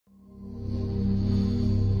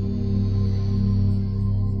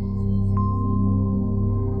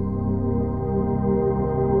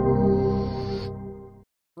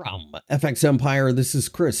FXEmpire, this is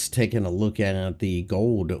Chris taking a look at the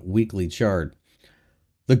gold weekly chart.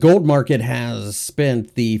 The gold market has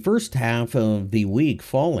spent the first half of the week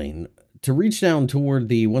falling to reach down toward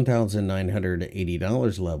the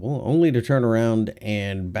 $1,980 level, only to turn around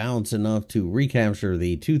and bounce enough to recapture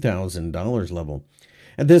the $2,000 level.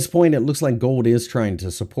 At this point, it looks like gold is trying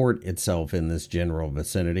to support itself in this general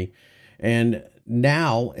vicinity. And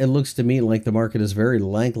now it looks to me like the market is very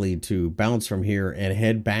likely to bounce from here and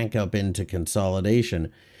head back up into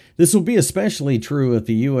consolidation. This will be especially true if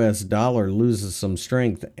the US dollar loses some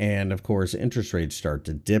strength and, of course, interest rates start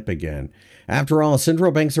to dip again. After all,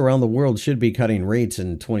 central banks around the world should be cutting rates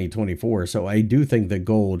in 2024, so I do think that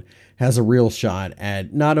gold has a real shot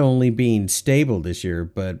at not only being stable this year,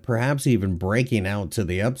 but perhaps even breaking out to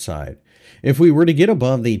the upside. If we were to get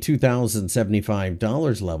above the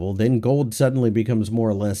 $2,075 level, then gold suddenly becomes more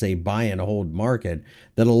or less a buy and hold market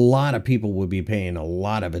that a lot of people would be paying a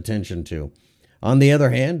lot of attention to. On the other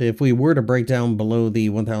hand, if we were to break down below the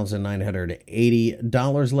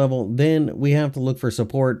 $1,980 level, then we have to look for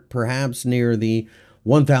support perhaps near the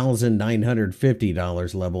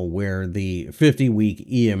 $1,950 level where the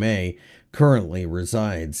 50-week EMA currently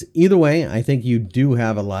resides. Either way, I think you do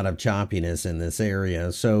have a lot of choppiness in this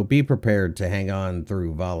area, so be prepared to hang on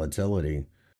through volatility.